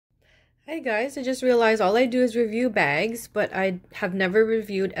Hey guys, I just realized all I do is review bags, but I have never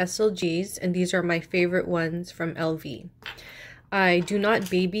reviewed SLGs, and these are my favorite ones from LV. I do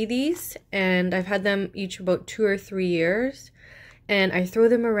not baby these, and I've had them each about 2 or 3 years, and I throw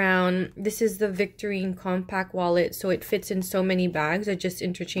them around. This is the Victorine compact wallet, so it fits in so many bags. I just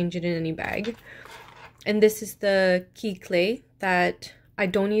interchange it in any bag. And this is the Cles that I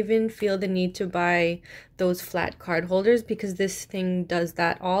don't even feel the need to buy those flat card holders because this thing does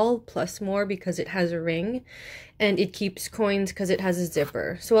that all plus more because it has a ring and it keeps coins because it has a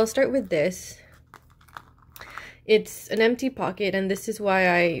zipper. So I'll start with this. It's an empty pocket, and this is why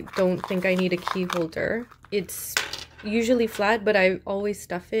I don't think I need a key holder. It's usually flat, but I always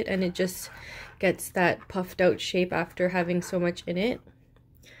stuff it and it just gets that puffed out shape after having so much in it.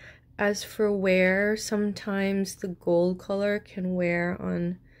 As for wear, sometimes the gold color can wear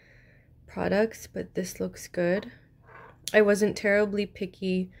on products, but this looks good. I wasn't terribly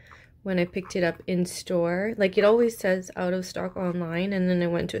picky when I picked it up in store. Like, it always says out of stock online, and then I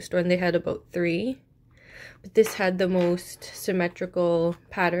went to a store and they had about 3. But this had the most symmetrical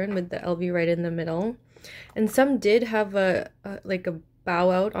pattern with the LV right in the middle. And some did have like a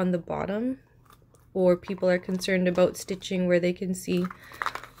bow out on the bottom, or people are concerned about stitching where they can see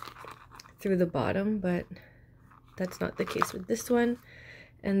through the bottom, but that's not the case with this one.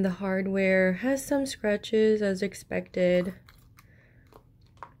 And the hardware has some scratches as expected.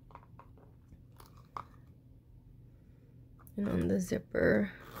 And on the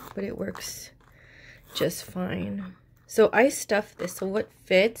zipper, but it works just fine. So I stuffed this. So what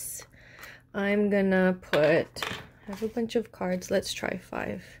fits? I'm gonna I have a bunch of cards. Let's try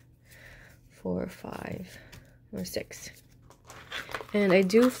 5, 4, 5, or 6. And I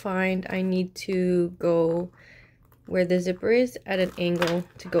do find I need to go where the zipper is at an angle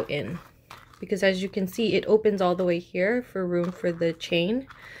to go in. Because as you can see, it opens all the way here for room for the chain,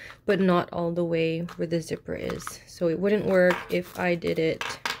 but not all the way where the zipper is. So it wouldn't work if I did it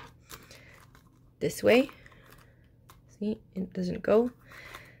this way. See, it doesn't go.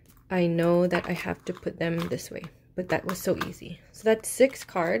 I know that I have to put them this way, but that was so easy. So that's 6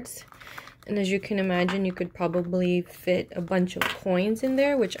 cards. And as you can imagine, you could probably fit a bunch of coins in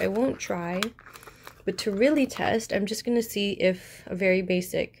there, which I won't try. But to really test, I'm just going to see if a very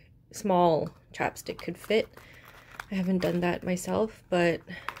basic small chapstick could fit. I haven't done that myself, but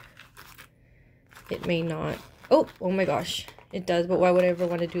it may not. Oh my gosh, it does, but why would I ever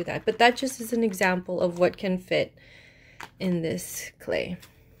want to do that? But that just is an example of what can fit in this clay.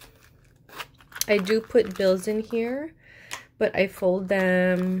 I do put bills in here, but I fold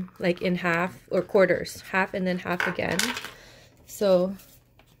them like in half or quarters, half and then half again. So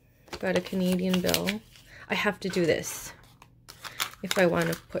I've got a Canadian bill. I have to do this if I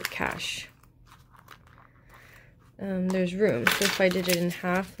want to put cash. There's room. So if I did it in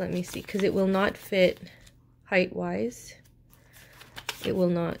half, let me see, because it will not fit height wise. It will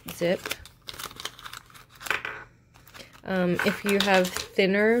not zip. If you have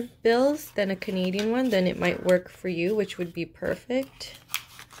thinner bills than a Canadian one, then it might work for you, which would be perfect.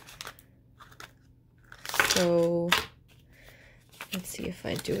 So let's see if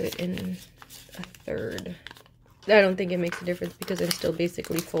I do it in a third. I don't think it makes a difference because I'm still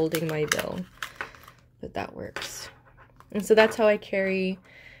basically folding my bill, but that works. And so that's how I carry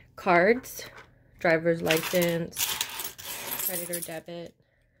cards, driver's license, credit or debit.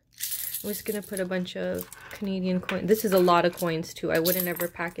 I'm just gonna put a bunch of Canadian coins. This is a lot of coins too. I wouldn't ever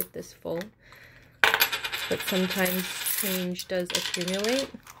pack it this full, but sometimes change does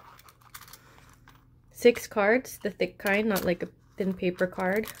accumulate. 6 cards, the thick kind, not like a thin paper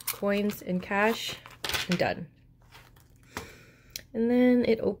card. Coins and cash, and done. And then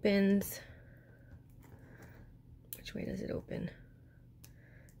it opens. Which way does it open?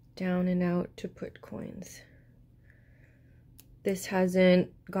 Down and out to put coins. This hasn't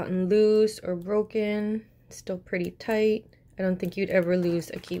gotten loose or broken. It's still pretty tight. I don't think you'd ever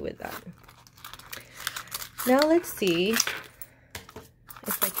lose a key with that. Now let's see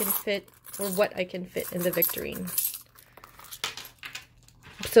if I can fit, or what I can fit in the Victorine.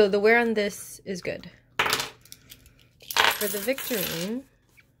 So the wear on this is good. For the Victorine,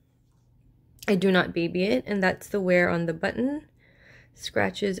 I do not baby it, and that's the wear on the button.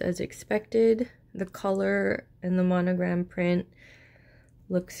 Scratches as expected. The color and the monogram print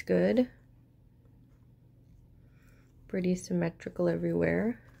looks good. Pretty symmetrical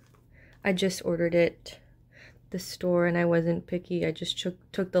everywhere. I just ordered it the store and I wasn't picky. I just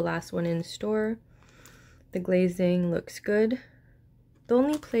took the last one in store. The glazing looks good. The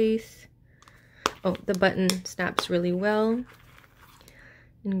only place... Oh, the button snaps really well.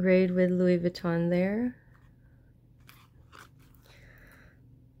 Engraved with Louis Vuitton there.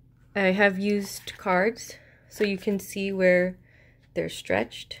 I have used cards so you can see where they're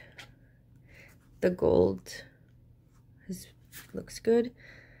stretched. The gold looks good.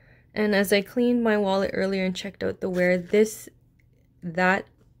 And as I cleaned my wallet earlier and checked out the wear, this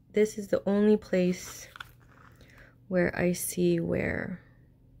is the only place where I see wear.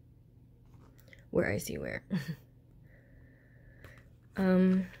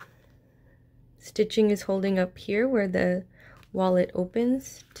 Stitching is holding up here where the wallet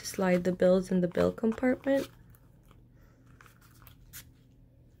opens to slide the bills in the bill compartment.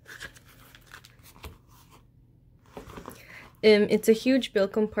 It's a huge bill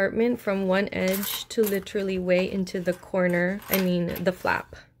compartment from one edge to literally way into the corner, the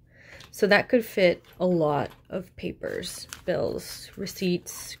flap. So that could fit a lot of papers, bills,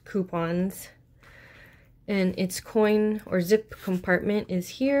 receipts, coupons. And its coin or zip compartment is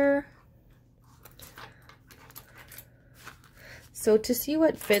here. So to see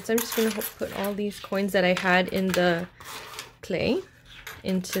what fits, I'm just going to put all these coins that I had in the clay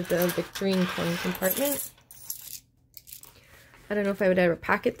into the Victorine coin compartment. I don't know if I would ever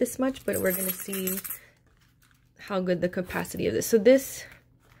pack it this much, but we're going to see how good the capacity of this. So this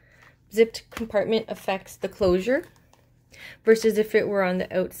zipped compartment affects the closure, versus if it were on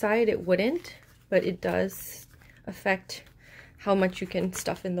the outside, it wouldn't, but it does affect how much you can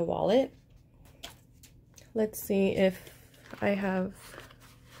stuff in the wallet. Let's see if I have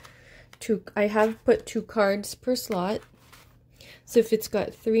put 2 cards per slot. So if it's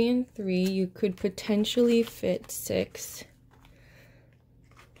got 3 and 3, you could potentially fit 6.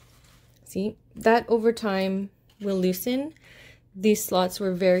 See, that over time will loosen. These slots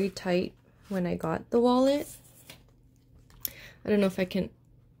were very tight when I got the wallet. I don't know if I can.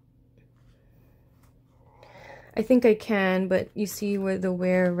 I think I can, but you see where the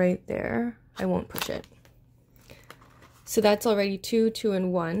wear right there. I won't push it. So that's already 2, 2,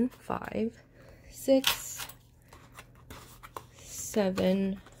 and 1, 5, 6,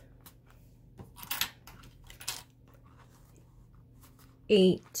 7,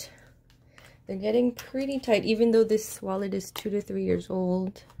 8. They're getting pretty tight, even though this wallet is 2 to 3 years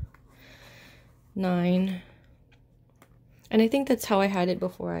old. 9. And I think that's how I had it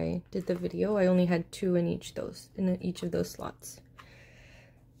before I did the video. I only had 2 in each of those slots.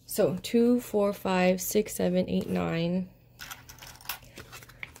 So 2, 4, 5, 6, 7, 8, 9.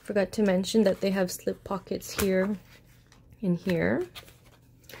 Forgot to mention that they have slip pockets here and here.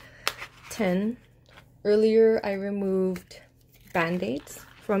 10. Earlier I removed band-aids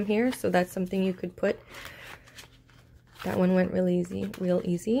from here, so that's something you could put. That one went real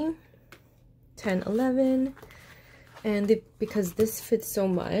easy. 10, 11. And because this fits so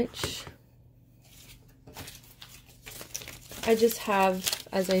much, I just have,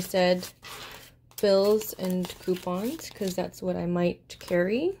 as I said, bills and coupons, because that's what I might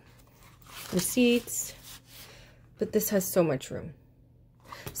carry. Receipts. But this has so much room.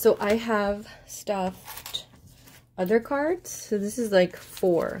 So I have stuffed other cards. So this is like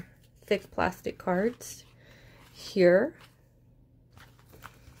 4 thick plastic cards here.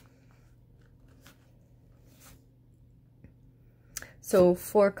 So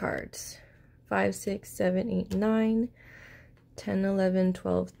 4 cards. 5, 6, 7, 8, 9, 10, 11,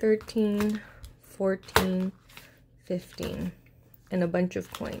 12, 13, 14, 15. And a bunch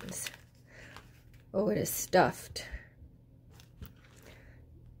of coins. Oh, it is stuffed.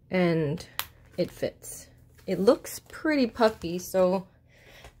 And it fits. It looks pretty puffy, so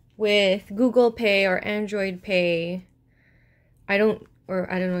with Google Pay or Android Pay, I don't know,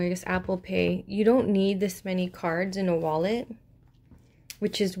 I guess Apple Pay, you don't need this many cards in a wallet,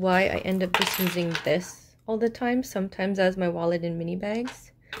 which is why I end up just using this all the time, sometimes as my wallet in mini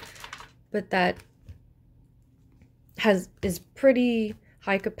bags. But that is pretty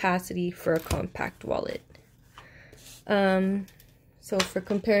high capacity for a compact wallet. So for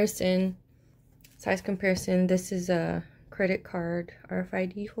comparison, size comparison, this is a credit card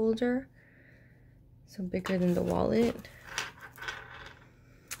RFID holder, so bigger than the wallet,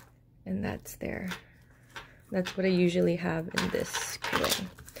 and that's there. That's what I usually have in this tray.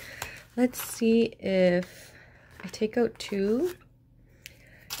 Let's see if I take out 2,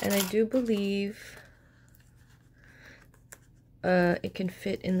 and I do believe it can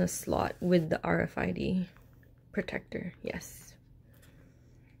fit in the slot with the RFID protector. Yes.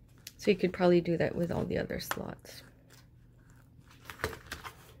 So you could probably do that with all the other slots.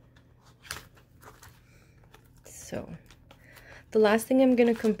 So the last thing I'm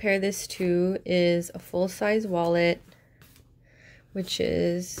going to compare this to is a full-size wallet, which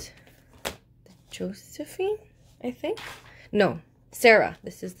is the Josephine, I think. No, Sarah.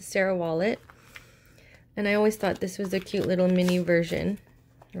 This is the Sarah wallet. And I always thought this was a cute little mini version.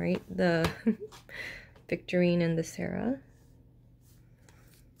 right? The Victorine and the Sarah.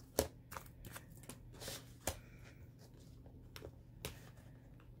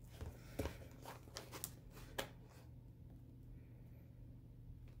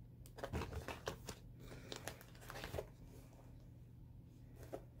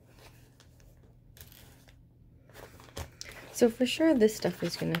 So for sure this stuff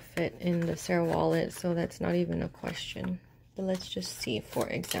is going to fit in the Sarah wallet, so that's not even a question. But let's just see, for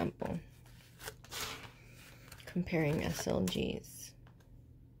example, comparing SLGs.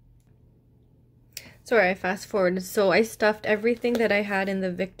 Sorry, I fast forwarded. So I stuffed everything that I had in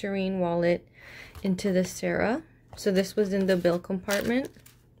the Victorine wallet into the Sarah. So this was in the bill compartment.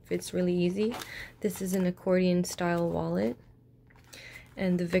 Fits really easy. This is an accordion style wallet.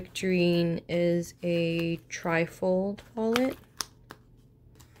 And the Victorine is a trifold wallet.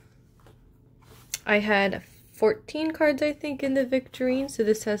 I had 14 cards, I think, in the Victorine. So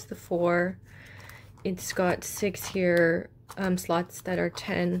this has the 4. It's got 6 here, slots that are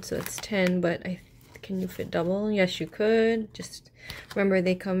 10. So it's 10, but can you fit double? Yes, you could. Just remember,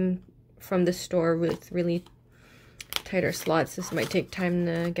 they come from the store with really tighter slots. This might take time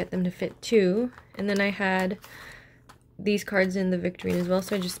to get them to fit too. And then I had these cards in the Victorine as well,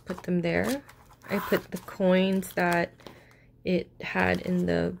 so I just put them there. I put the coins that it had in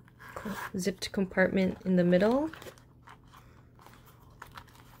the zipped compartment in the middle,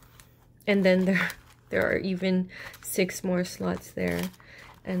 and then there are even 6 more slots there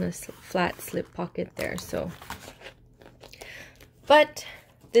and a flat slip pocket there. So, but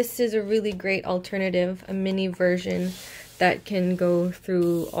this is a really great alternative, a mini version that can go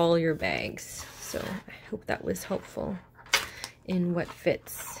through all your bags. So I hope that was helpful in what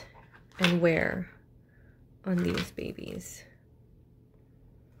fits and where on these babies.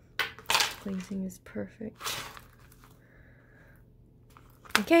 Glazing is perfect.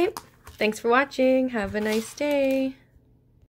 Okay, thanks for watching. Have a nice day.